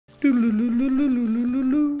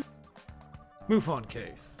MUFON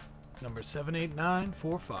case, number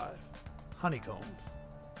 78945, honeycombs,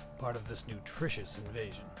 part of this nutritious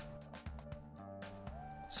invasion.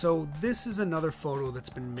 So this is another photo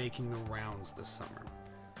that's been making the rounds this summer.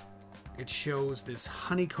 It shows this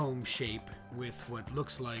honeycomb shape with what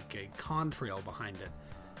looks like a contrail behind it.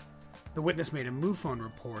 The witness made a MUFON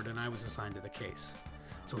report and I was assigned to the case.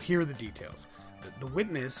 So here are the details. The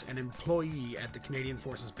witness, an employee at the Canadian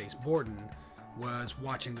Forces Base Borden, was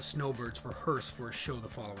watching the Snowbirds rehearse for a show the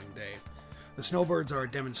following day. The Snowbirds are a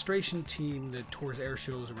demonstration team that tours air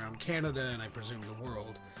shows around Canada and I presume the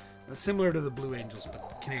world. Similar to the Blue Angels,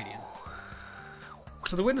 but Canadian.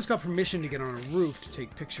 So the witness got permission to get on a roof to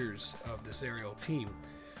take pictures of this aerial team.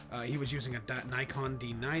 He was using a Nikon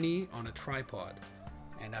D90 on a tripod.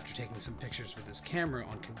 And after taking some pictures with his camera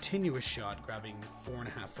on continuous shot, grabbing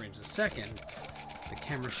 4.5 frames a second, the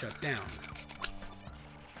camera shut down.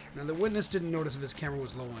 Now the witness didn't notice if his camera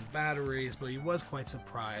was low on batteries, but he was quite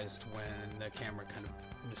surprised when the camera kind of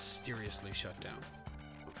mysteriously shut down.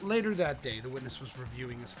 Later that day, the witness was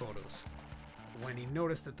reviewing his photos when he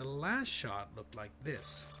noticed that the last shot looked like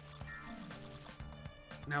this.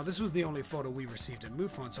 Now this was the only photo we received at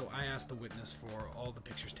MUFON, so I asked the witness for all the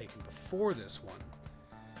pictures taken before this one.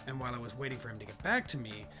 And while I was waiting for him to get back to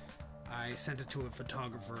me, I sent it to a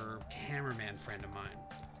photographer, cameraman friend of mine.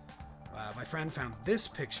 My friend found this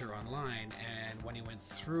picture online, and when he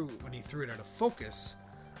threw it out of focus,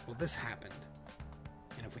 well, this happened.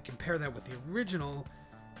 And if we compare that with the original,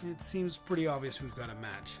 it seems pretty obvious we've got a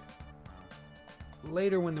match.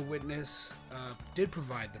 Later, when the witness did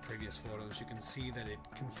provide the previous photos, you can see that it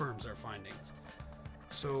confirms our findings.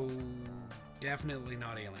 So, definitely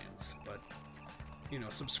not aliens, but,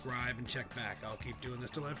 subscribe and check back. I'll keep doing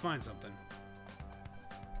this till I find something.